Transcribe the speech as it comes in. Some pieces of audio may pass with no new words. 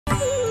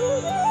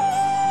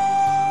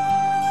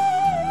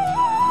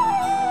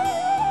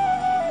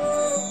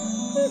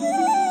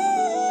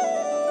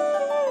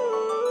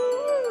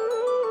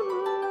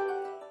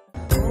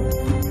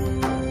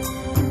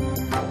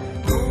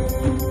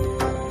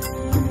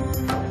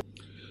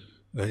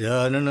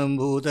गजाननं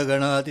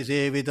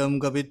भूतगणातिसेवितं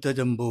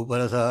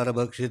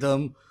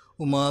कपित्थजम्बूफलसारभक्षितम्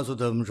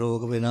उमासुतं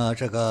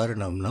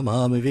शोकविनाशकारणं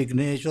नमामि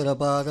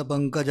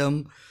विघ्नेश्वरपादपङ्कजम्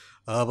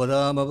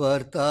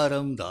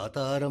आपदामपर्तारं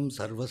दातारं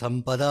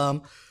सर्वसम्पदां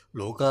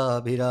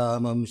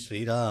लोकाभिरामं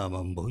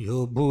श्रीरामं भूयो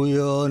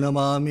भूयो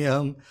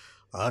नमाम्यहम्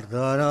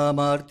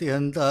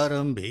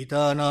आर्तानामार्तिहन्तारं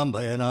भीतानां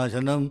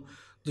भयनाशनं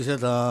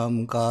द्विषतां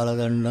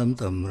कालदण्डं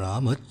तं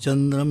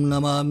रामचन्द्रं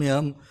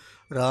नमाम्यहम्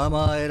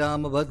रामाय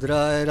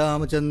रामभद्राय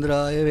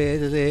रामचन्द्राय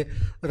वेदसे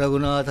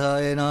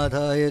रघुनाथाय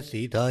नाथाय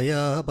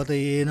सीताया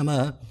पतये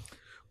नमः।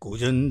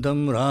 कूजन्तं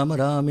राम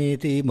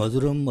रामेति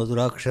मधुरं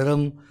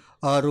मधुराक्षरम्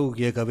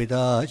आरुह्य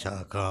कविता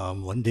शाखां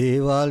वन्दे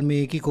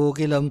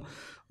वाल्मीकिकोकिलं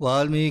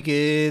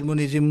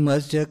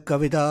वाल्मीकिमुनिसिंहस्य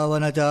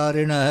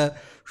कवितावनचारिणः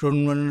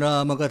शृण्वन्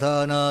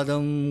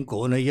रामकथानादं को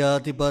न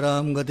याति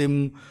परां गतिं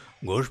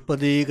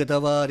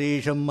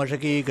गोष्पदीगतवारीशं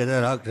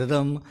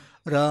मशकीगतराक्षसं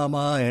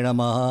रामायण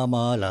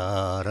महामाला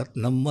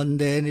रत्नं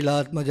वन्दे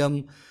नीलात्मजम्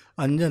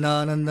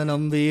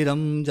अञ्जनानन्दनं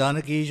वीरं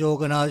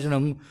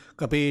जानकीशोकनाशनं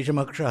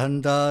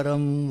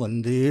कपीशमक्षहन्तारं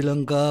वन्दे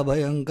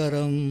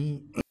लङ्काभयङ्करम्।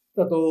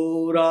 ततो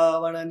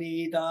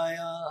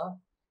रावणनीतायाः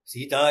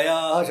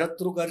सीतायाः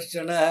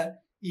शत्रुकर्षणः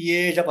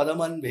येष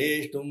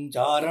पदमन्वेष्टुं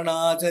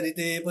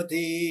चारणाचरिते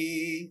पथि।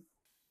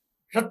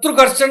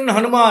 Shatrukarshan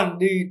Hanuman,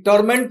 the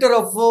tormentor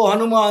of foe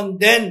Hanuman,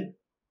 then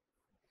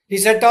he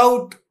set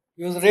out.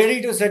 He was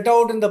ready to set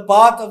out in the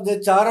path of the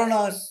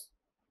Charanas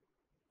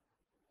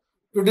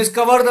to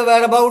discover the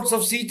whereabouts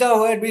of Sita,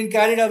 who had been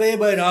carried away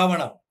by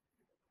Ravana.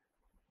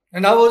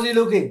 And how was he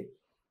looking?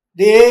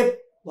 The ape,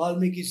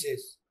 Valmiki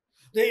says.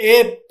 The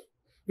ape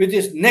with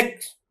his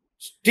neck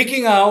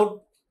sticking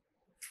out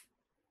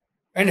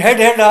and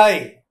head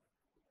high,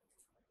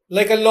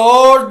 like a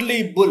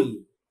lordly bull.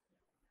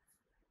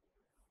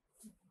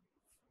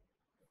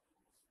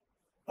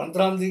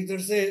 Antram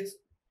Tirthar says,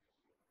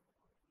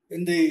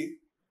 in the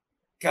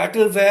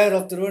cattle fair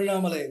of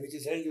Tiruvannamalai, which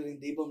is held during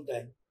Deepam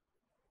time,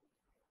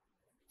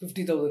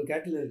 50,000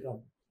 cattle will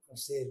come for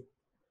sale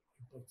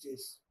and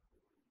purchase.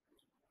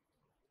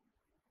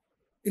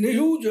 In a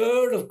huge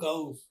herd of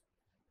cows,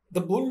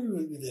 the bull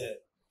will be there,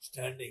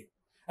 standing.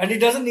 And he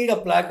doesn't need a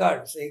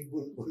placard saying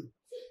bull, bull.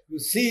 You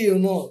see,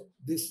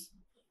 this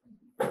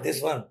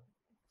one.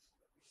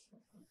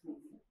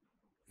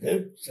 It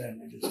will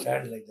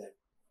stand like that.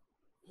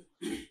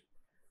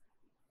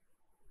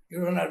 You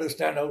don't have to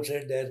stand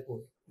outside the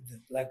airport with a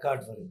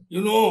placard for him.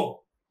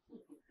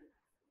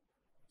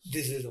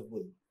 This is a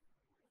bull.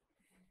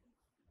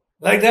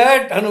 Like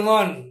that,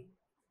 Hanuman,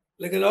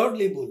 like a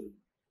lordly bull.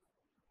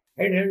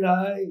 Head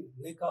high,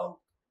 neck out.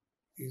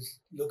 He's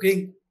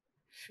looking.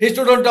 He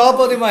stood on top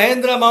of the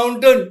Mahendra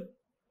mountain.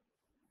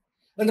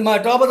 And the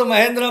top of the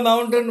Mahendra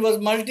mountain was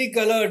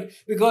multicolored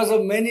because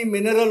of many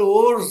mineral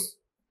ores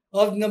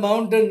of the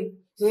mountain.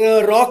 So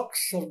there were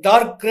rocks of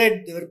dark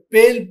red, there were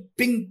pale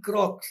pink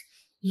rocks,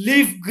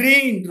 leaf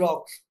green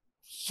rocks,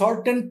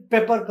 salt and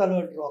pepper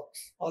colored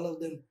rocks, all of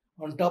them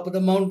on top of the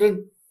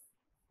mountain.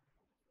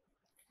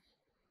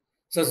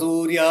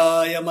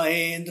 Sasuryaya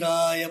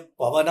Mahendraya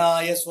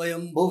Pavanaya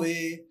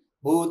Swayambhuve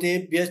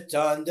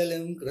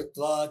Bhutebhyas-chanjalim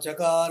Kritva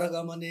Chakara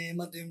Gamane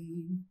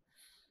Matim.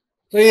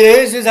 So he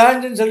raised his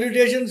hand in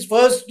salutations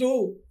first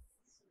to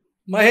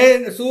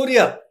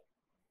Surya.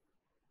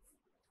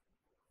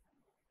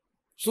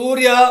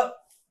 Surya,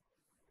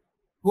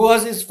 who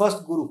was his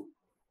first guru.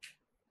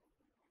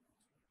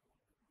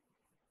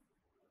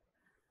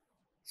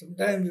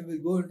 Sometime we will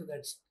go into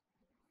that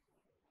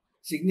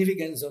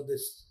significance of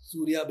this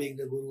Surya being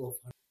the guru of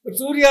Hanuman. But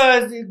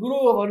Surya is the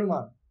guru of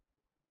Hanuman.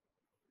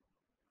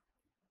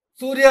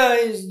 Surya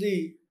is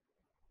the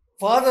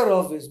father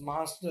of his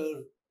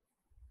master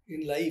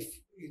in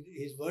life.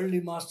 His worldly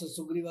master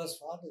Sugriva's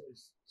father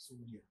is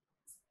Surya.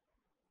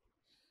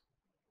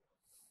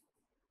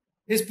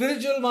 His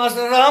spiritual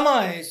master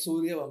Rama is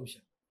Surya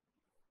Vamsha.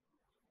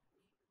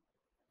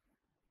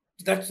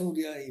 That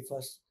Surya he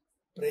first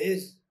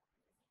praised.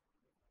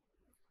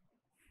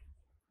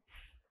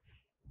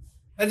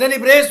 And then he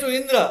prays to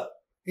Indra.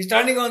 He's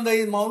standing on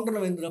the mountain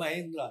of Indra,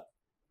 Mahendra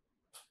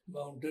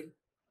mountain.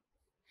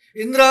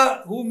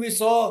 Indra, whom we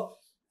saw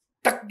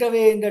tucked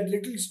away in that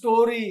little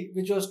story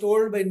which was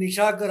told by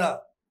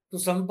Nishakara to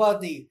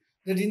Sampati,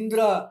 that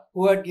Indra,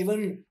 who had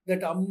given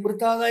that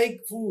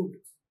Amrita-like food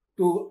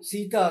to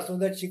Sita so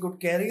that she could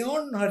carry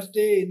on her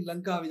stay in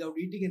Lanka without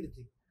eating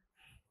anything.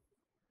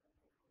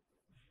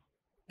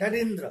 That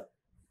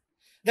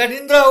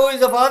Indra who is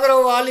the father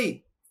of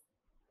Ali,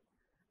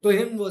 to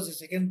him was the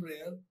second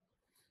prayer.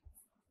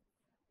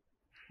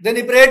 Then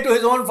he prayed to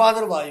his own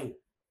father Vayu,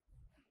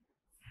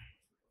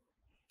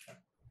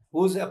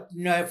 whose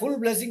full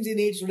blessings he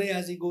needs today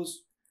as he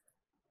goes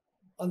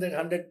on that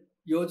 100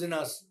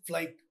 yojanas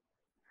flight.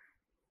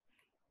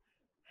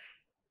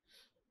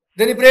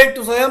 Then he prayed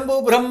to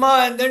Swayambhu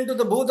Brahma and then to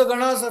the Bhuta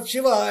Ganas of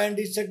Shiva, and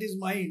he set his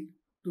mind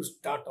to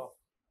start off.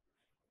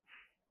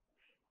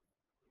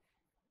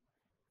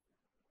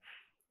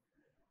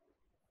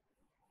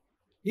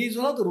 He is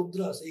one of the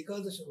Rudras,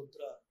 Ekadasha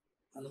Rudra,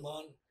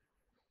 Hanuman.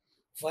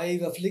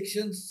 5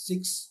 afflictions,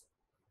 6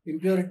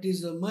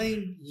 impurities of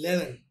mind,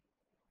 11.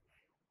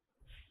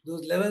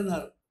 Those 11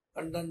 are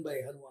undone by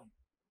Hanuman.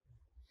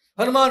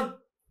 Hanuman,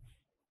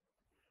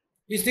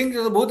 he thinks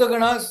of the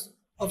Bhutaganas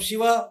of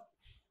Shiva.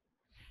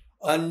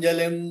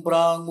 Anjalim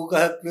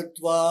prangmukah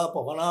kritva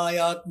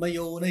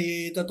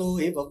pavanayatmayonaye tato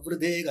hi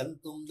vavride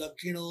gantum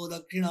dakshino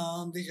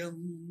dakshinam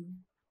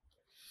disham.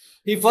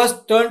 He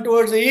first turned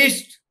towards the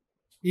east.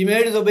 He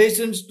made his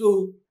obeisance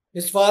to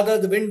his father,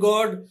 the wind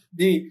god,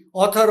 the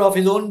author of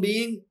his own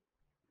being.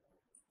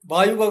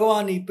 Vayu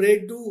Bhagavan, he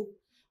prayed to,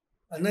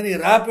 and then he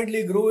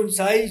rapidly grew in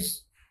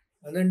size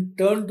and then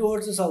turned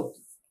towards the south,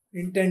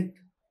 intent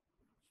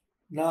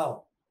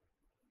now.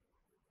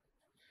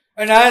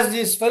 And as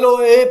these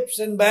fellow apes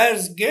and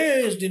bears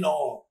gazed in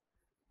awe,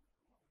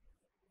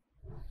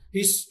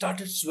 he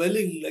started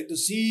swelling like the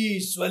sea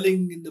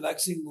swelling in the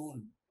waxing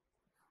moon.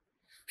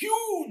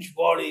 Huge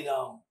body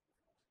now.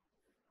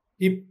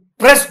 He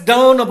pressed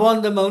down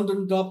upon the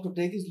mountain top to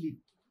take his leap.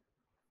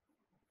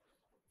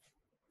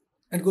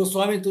 And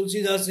Goswami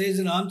Tulsidas says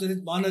in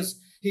Ramcharitmanas,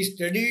 he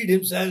steadied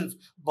himself,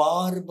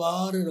 bar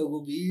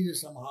Raghubir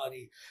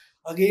Samhari.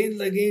 Again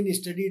and again he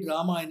studied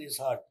Rama in his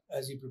heart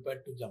as he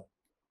prepared to jump.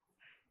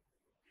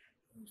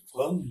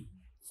 Firmly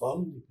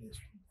placed.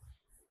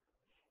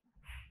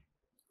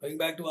 Going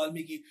back to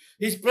Valmiki,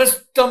 he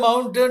pressed the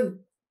mountain.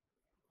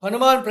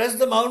 Hanuman pressed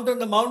the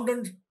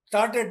mountain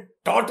started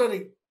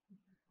tottering.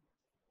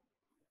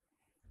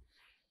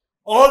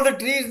 All the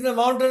trees in the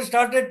mountain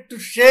started to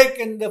shake,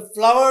 and the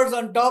flowers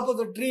on top of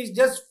the trees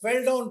just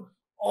fell down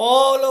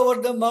all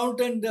over the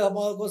mountain. The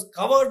was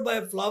covered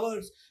by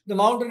flowers. The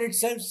mountain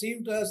itself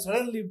seemed to have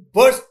suddenly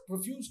burst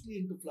profusely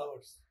into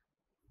flowers.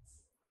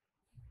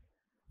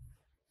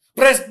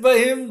 Pressed by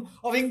him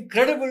of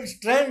incredible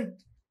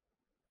strength,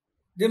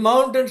 the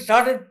mountain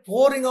started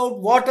pouring out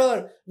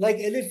water like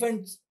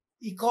elephant's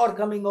ichor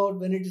coming out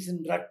when it is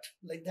in rut.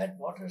 Like that,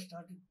 water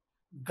started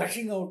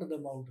gushing out of the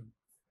mountain.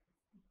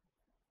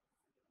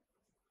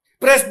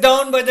 Pressed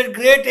down by that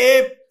great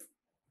ape,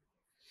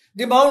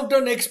 the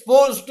mountain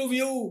exposed to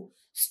view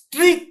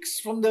streaks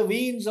from the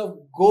veins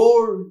of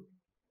gold,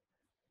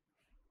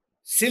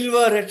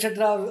 silver,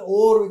 etc.,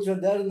 ore which were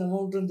there in the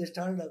mountain. They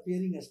started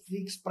appearing as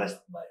streaks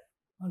pressed by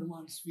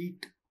Hanuman's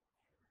feet.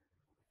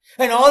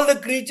 And all the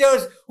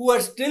creatures who were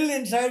still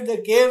inside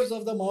the caves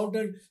of the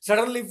mountain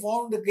suddenly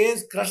found the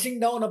caves crushing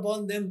down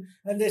upon them,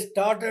 and they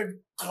started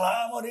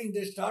clamoring.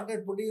 They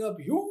started putting up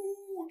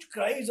huge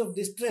cries of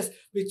distress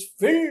which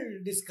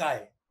filled the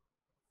sky.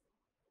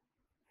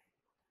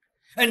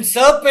 And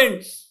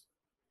serpents,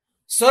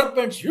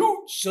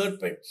 huge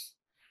serpents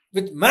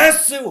with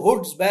massive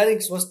hoods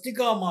bearing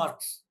swastika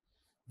marks,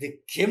 they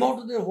came out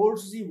of their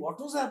holes to see what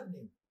was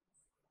happening.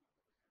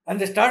 And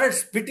they started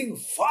spitting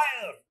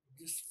fire.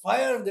 This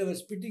fire they were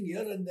spitting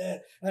here and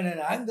there, and in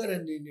anger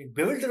and in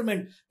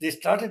bewilderment, they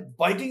started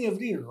biting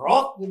every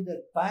rock with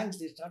their fangs.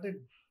 They started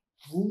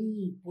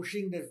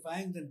pushing their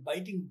fangs and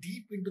biting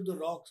deep into the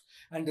rocks.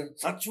 And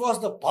such was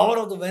the power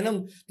of the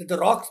venom that the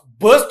rocks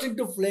burst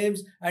into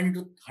flames and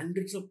into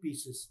hundreds of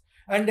pieces.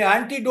 And the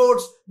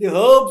antidotes, the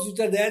herbs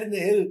which are there in the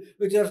hill,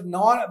 which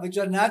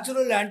are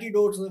natural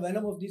antidotes to the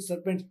venom of these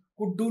serpents,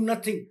 could do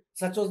nothing.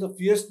 Such was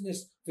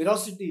the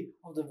ferocity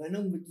of the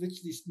venom with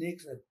which these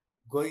snakes were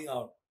going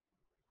out.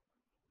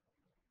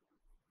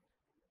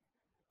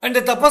 And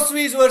the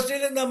tapasvis were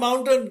still in the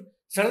mountain.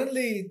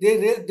 Suddenly,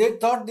 they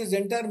thought this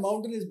entire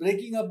mountain is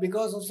breaking up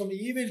because of some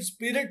evil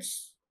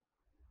spirits.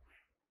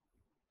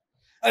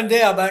 And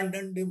they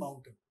abandoned the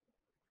mountain.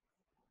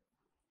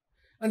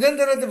 And then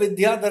there are the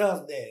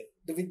Vidyadharas there.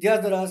 The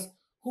Vidyadharas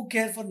who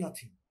care for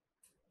nothing.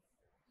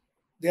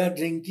 They are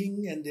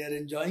drinking and they are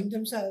enjoying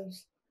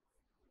themselves.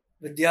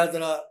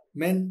 Vidyadhara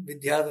men,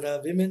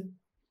 Vidyadhara women,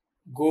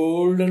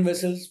 golden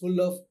vessels full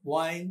of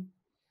wine.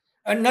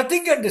 And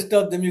nothing can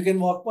disturb them. You can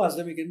walk past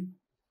them.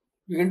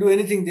 You can do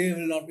anything. They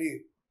will not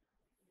be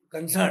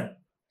concerned.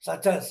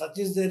 Such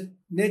is their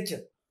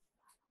nature.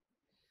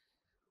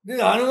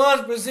 This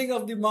Hanuman's pressing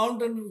of the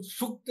mountain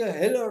shook the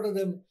hell out of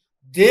them.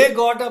 They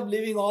got up,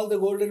 leaving all the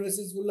golden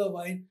vessels full of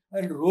wine,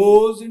 and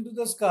rose into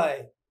the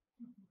sky.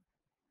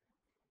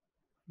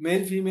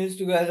 Male, females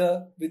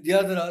together,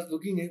 Vidyadharas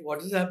looking at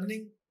what is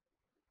happening.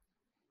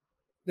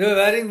 They were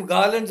wearing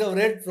garlands of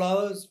red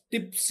flowers,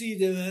 tipsy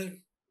they were.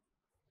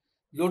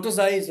 Lotus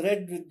eyes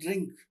red with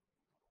drink.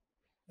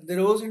 And they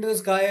rose into the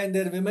sky, and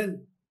their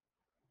women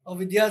of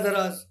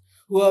Vidyadharas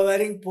who are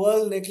wearing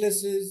pearl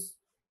necklaces.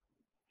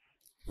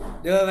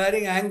 They were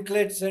wearing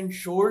anklets and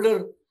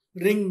shoulder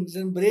rings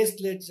and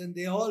bracelets, and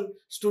they all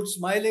stood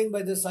smiling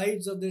by the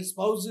sides of their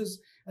spouses,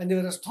 and they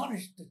were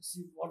astonished to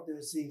see what they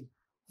were seeing.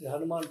 The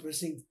Hanuman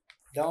pressing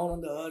down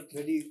on the earth,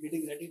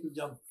 getting ready to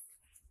jump.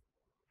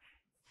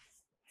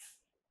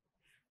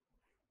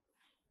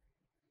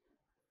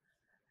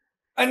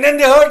 And then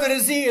they heard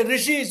the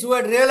rishis who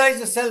had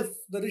realized the self.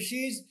 The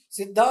rishis,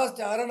 Siddhas,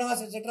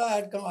 Charanas, etc.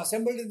 had come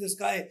assembled in the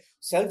sky.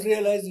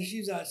 Self-realized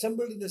rishis are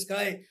assembled in the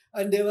sky,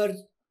 and they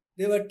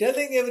were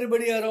telling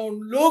everybody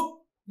around, look,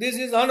 this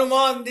is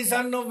Hanuman, the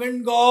son of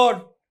wind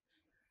god.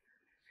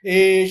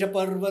 Esha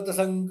parvata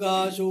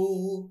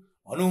sankasho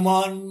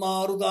Hanuman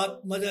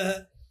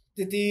Marutatmaja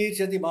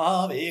Titirshati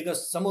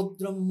Mahavegas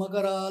Samudram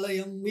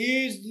Makaralayam.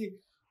 He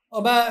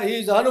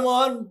is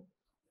Hanuman,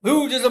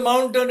 huge as a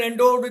mountain,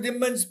 endowed with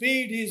immense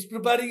speed. He is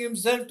preparing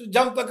himself to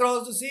jump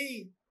across the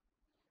sea.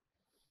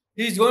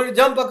 He is going to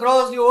jump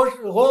across the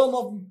ocean, home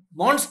of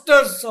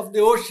monsters of the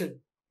ocean.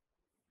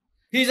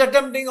 He is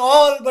attempting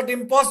all but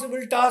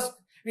impossible tasks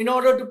in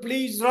order to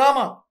please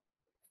Rama.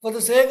 For the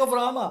sake of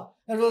Rama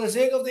and for the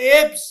sake of the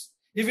apes,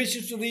 he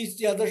wishes to reach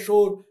the other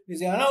shore.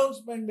 Is an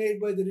announcement made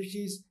by the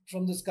rishis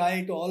from the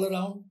sky to all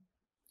around.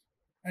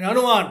 And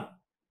Hanuman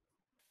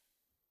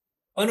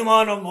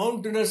of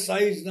mountainous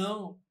size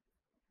now,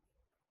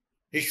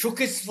 he shook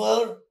his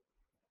fur,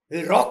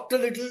 he rocked a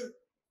little,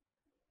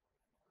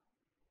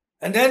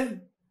 and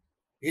then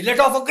he let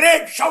off a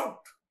great shout,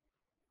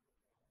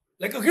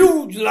 like a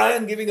huge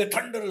lion giving a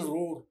thunderous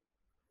roar.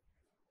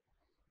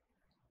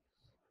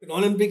 In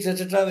Olympics,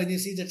 etc., when you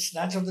see that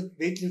snatch of the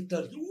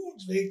weightlifter,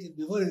 huge weight,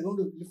 before he's going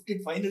to lift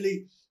it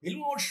finally, he'll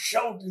not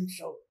shout, he'll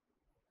shout.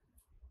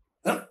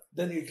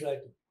 Then he'll try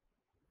to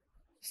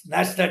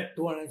snatch that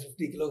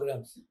 250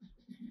 kilograms.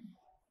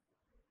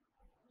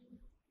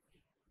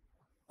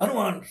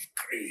 Hanuman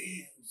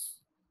screams,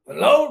 a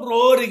loud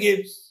roar he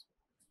gives.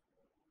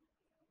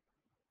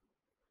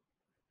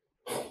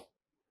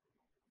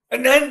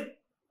 And then,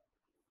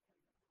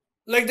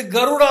 like the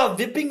Garuda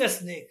whipping a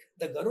snake,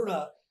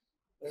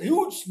 a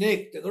huge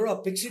snake, the Garuda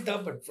picks it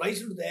up and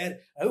flies into the air.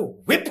 I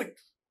will whip it.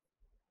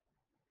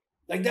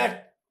 Like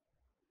that.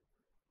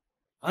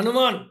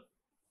 Hanuman,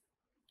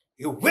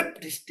 he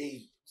whipped his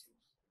tail.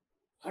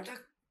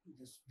 Attack, he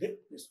just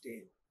whipped his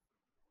tail.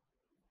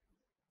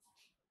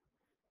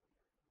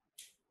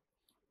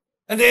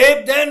 And the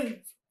ape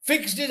then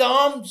fixed his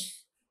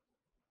arms,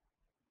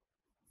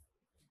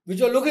 which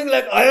were looking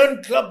like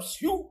iron clubs,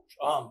 huge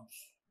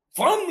arms,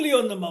 firmly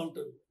on the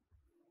mountain.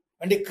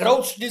 And he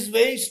crouched his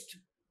waist.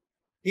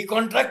 He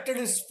contracted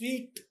his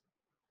feet.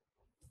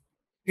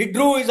 He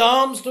drew his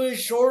arms to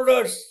his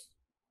shoulders.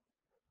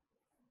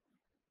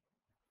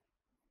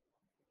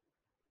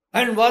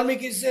 And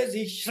Valmiki says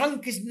he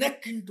shrunk his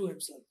neck into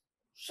himself.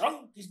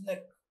 Shrunk his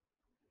neck.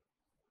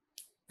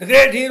 The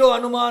great hero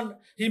Hanuman,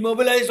 he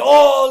mobilized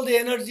all the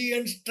energy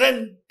and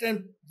strength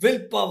and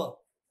willpower.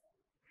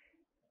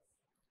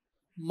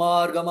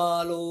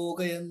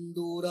 Margamalokayan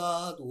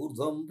dura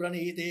urdhvam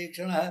pranite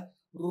kshana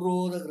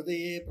rurodha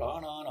hridaye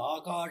pranan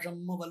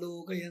akasham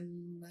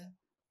avalokayan.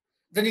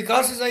 Then he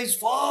cast his eyes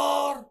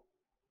far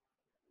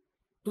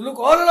to look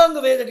all along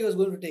the way that he was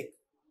going to take.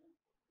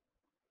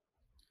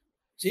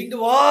 Seeing the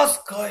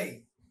vast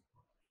sky,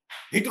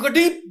 he took a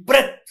deep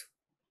breath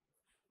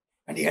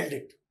and he held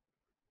it.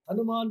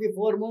 Hanuman, the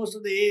foremost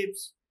of the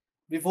apes,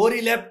 before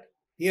he left,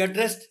 he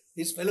addressed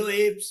his fellow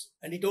apes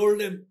and he told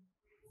them,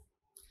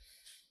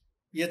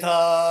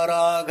 Yatha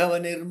Raghava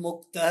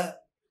Nirmukta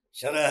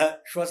Sharah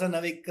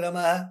Shvasana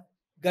Vikramah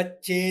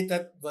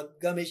Gacchetat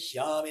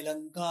Vadgamishyami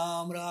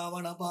Lankam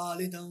Ravana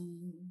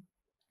Palitam.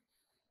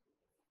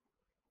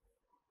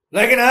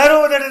 Like an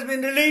arrow that has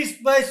been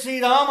released by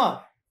Sri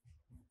Rama,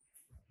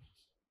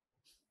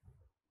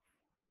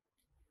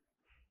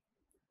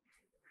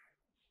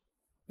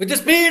 with the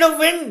speed of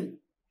wind,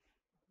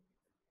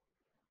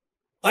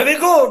 I will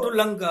go to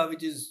Lanka,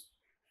 which is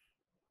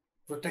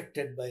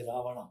protected by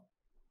Ravana.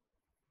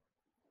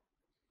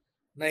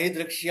 Nahi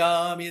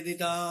drakshyam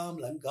yaditam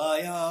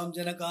lankayam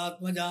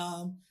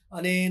janakatmajam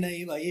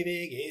anenaiva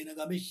hivegena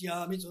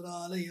gamishyami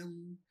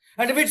suralayam.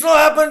 And if it so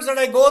happens that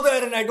I go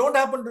there and I don't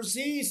happen to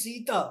see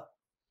Sita,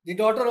 the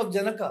daughter of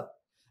Janaka,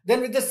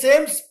 then with the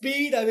same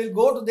speed I will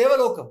go to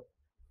Devalokam.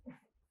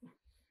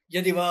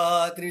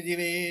 Yadiva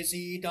tridive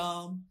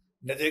Sitam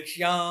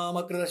nadrikshyam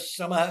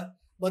akradashramah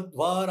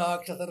vadva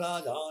rakshasa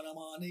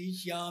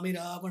rajanamanayishyami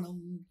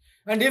ravanam.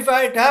 And if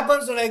it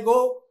happens that I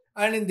go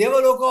and in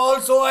Devaloka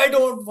also I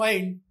don't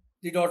find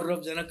the daughter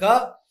of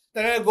Janaka,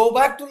 then I go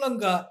back to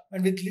Lanka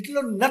and with little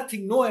or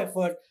nothing, no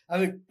effort, I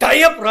will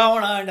tie up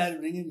Ravana and I will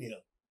bring him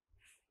here.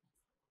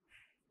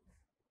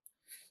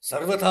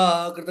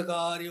 Sarvatha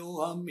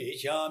kritakaryoham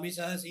eshyami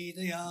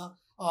sahasitaya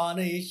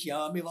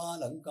anayishyami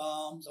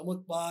valankam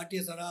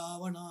samutpatya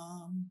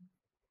saravanam.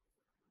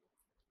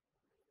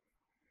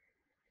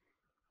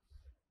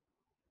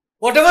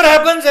 Whatever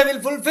happens, I will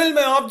fulfill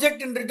my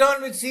object and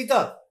return with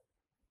Sita.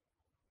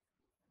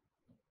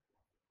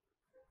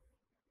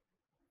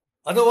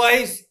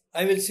 Otherwise,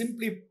 I will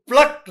simply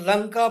pluck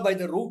Lanka by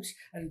the roots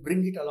and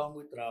bring it along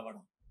with Ravana.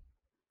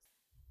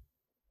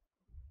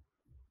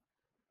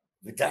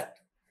 With that,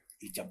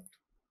 he jumped.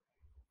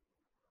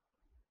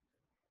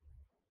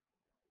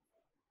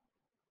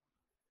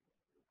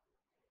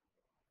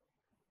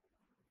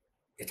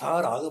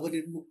 Yatha Raghava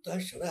Nirmukta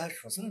Sharah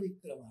Shvasana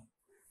Vikrama.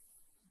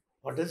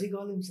 What does he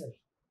call himself?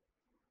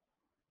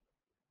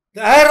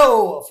 The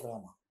arrow of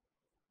Rama.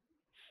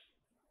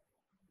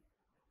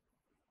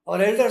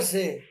 Our elders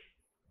say,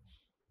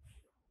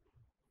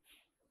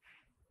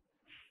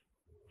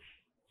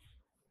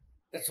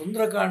 that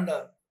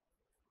Sundara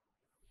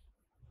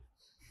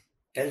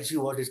tells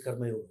you what is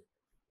Karma Yoga.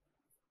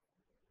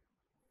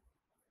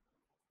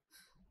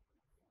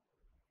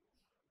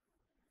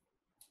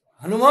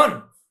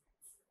 Hanuman.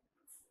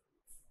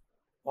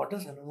 What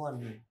does Hanuman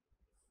mean?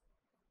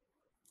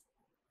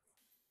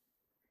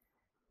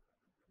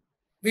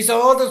 We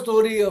saw the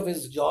story of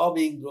his jaw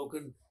being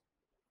broken.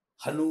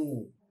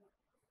 Hanu,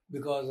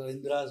 because of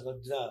Indra's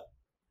Vajra,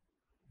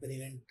 when he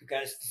went to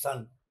catch the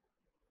sun.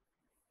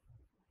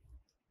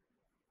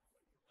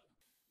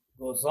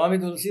 Goswami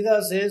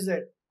Tulsidas says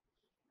that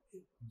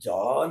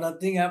jaw,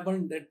 nothing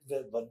happened,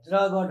 that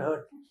Vajra got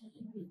hurt.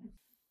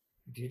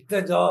 It hit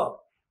the jaw.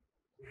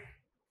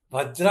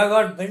 Vajra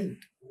got bent.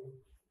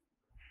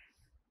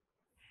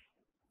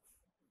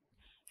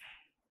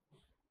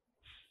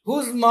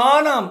 Whose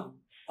manam,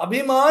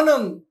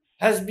 abhimanam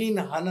has been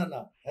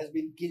hanana, has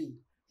been killed,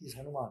 is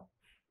Hanuman.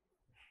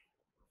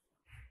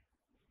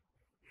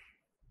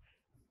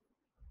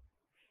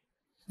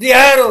 The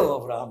arrow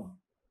of Rama.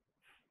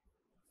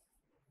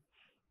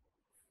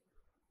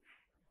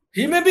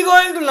 He may be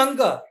going to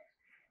Lanka.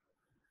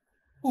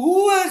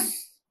 Who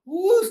has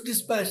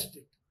dispatched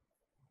it?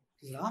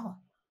 It is Rama.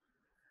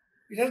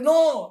 It has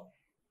no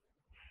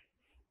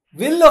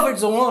will of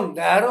its own.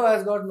 The arrow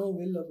has got no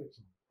will of its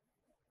own.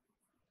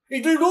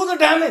 It will do the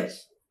damage.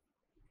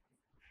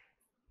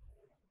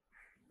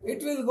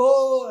 It will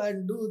go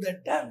and do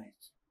the damage.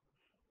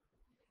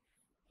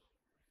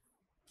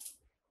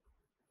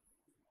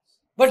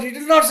 But it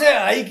will not say,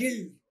 I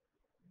killed.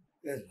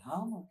 Yes,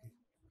 Rama killed.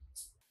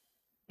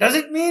 Does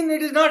it mean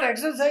it is not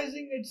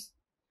exercising?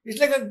 It's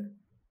like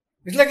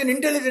an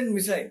intelligent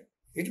missile.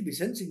 It will be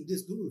sensing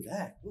this, do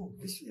that, do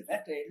this,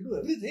 that, it will do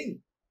everything.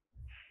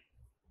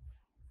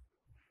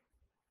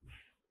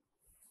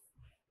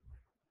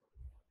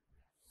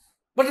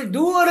 But the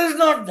doer is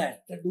not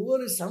that. The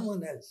doer is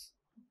someone else.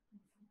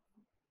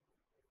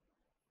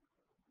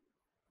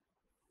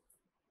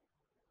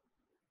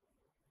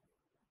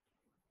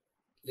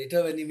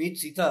 Later when he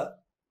meets Sita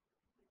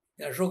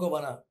in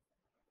Ashokavana,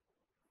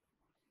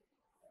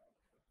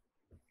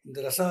 in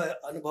the Rasa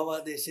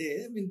Anubhava they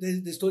say,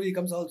 the story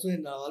comes also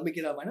in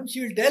Valmiki Ramayana,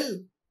 she will tell,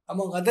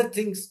 among other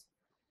things,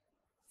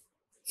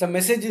 some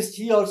messages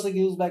she also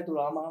gives back to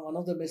Rama. One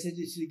of the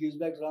messages she gives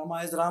back to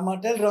Rama is,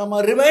 tell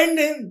Rama, remind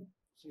him,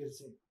 she will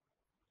say,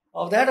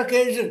 of that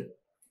occasion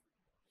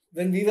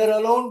when we were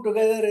alone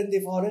together in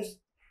the forest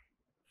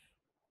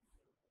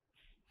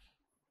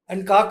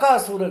and Kaka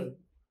Asuran,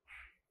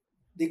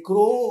 the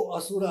crow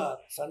Asura,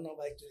 son of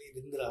actually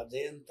Indra,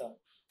 Jayanta,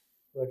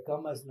 who had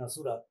come as an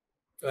Asura,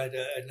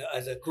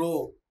 as a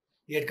crow,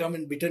 he had come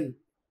and bitten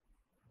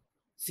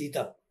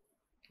Sita.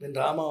 When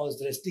Rama was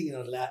resting in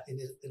her lap,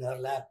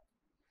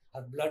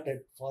 her blood had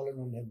fallen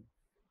on him.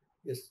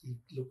 Yes, he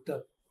looked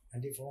up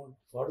and he found,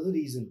 what is the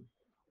reason?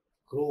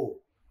 Crow.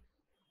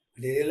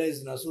 And he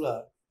realized in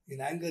Asura,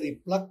 in anger, he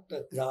plucked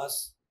the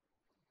grass,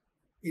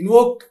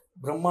 invoked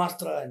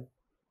Brahmastra and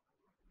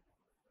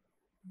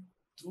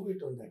threw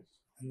it on that.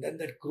 And then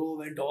that crow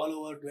went all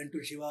over, went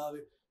to Shiva,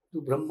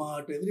 to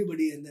Brahma, to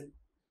everybody, and then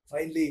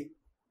finally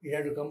he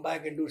had to come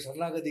back and do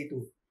Sharanagati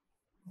to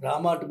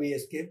Rama to be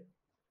escaped.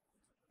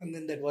 And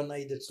then that one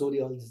night, that story,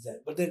 all this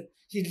that. But then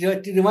she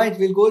reminds,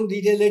 we'll go in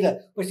detail later,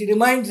 but she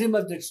reminds him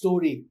of that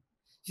story.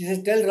 She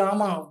says, tell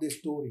Rama of this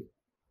story.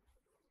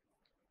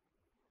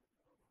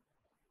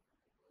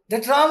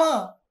 That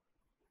Rama,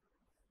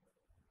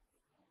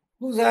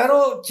 whose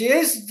arrow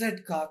chased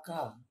that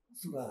Kaka,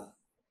 Sura,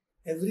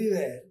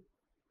 everywhere.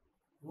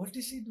 What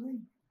is he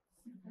doing?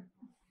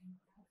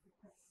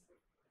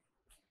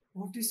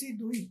 What is he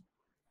doing?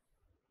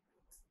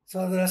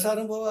 So the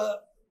Rasanubhava,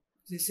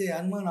 they say,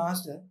 Hanuman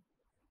asked her,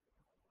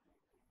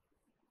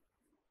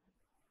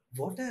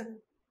 what arrow?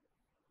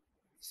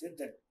 He said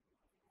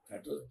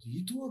that was,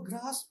 he threw a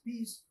grass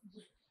piece.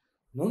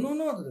 No,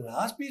 the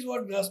grass piece,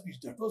 what grass piece?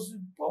 That was the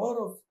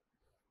power of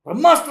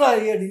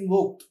Brahmastra he had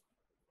invoked,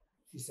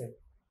 he said.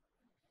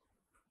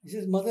 He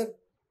says, mother,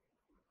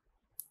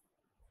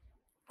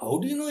 how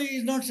do you know he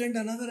is not sent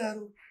another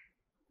arrow?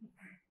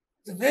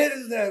 So where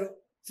is the arrow?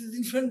 It is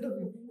in front of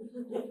you.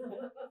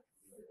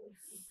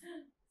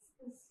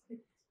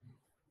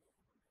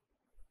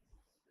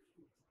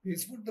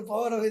 He's put the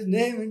power of his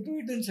name into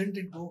it and sent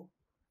it go.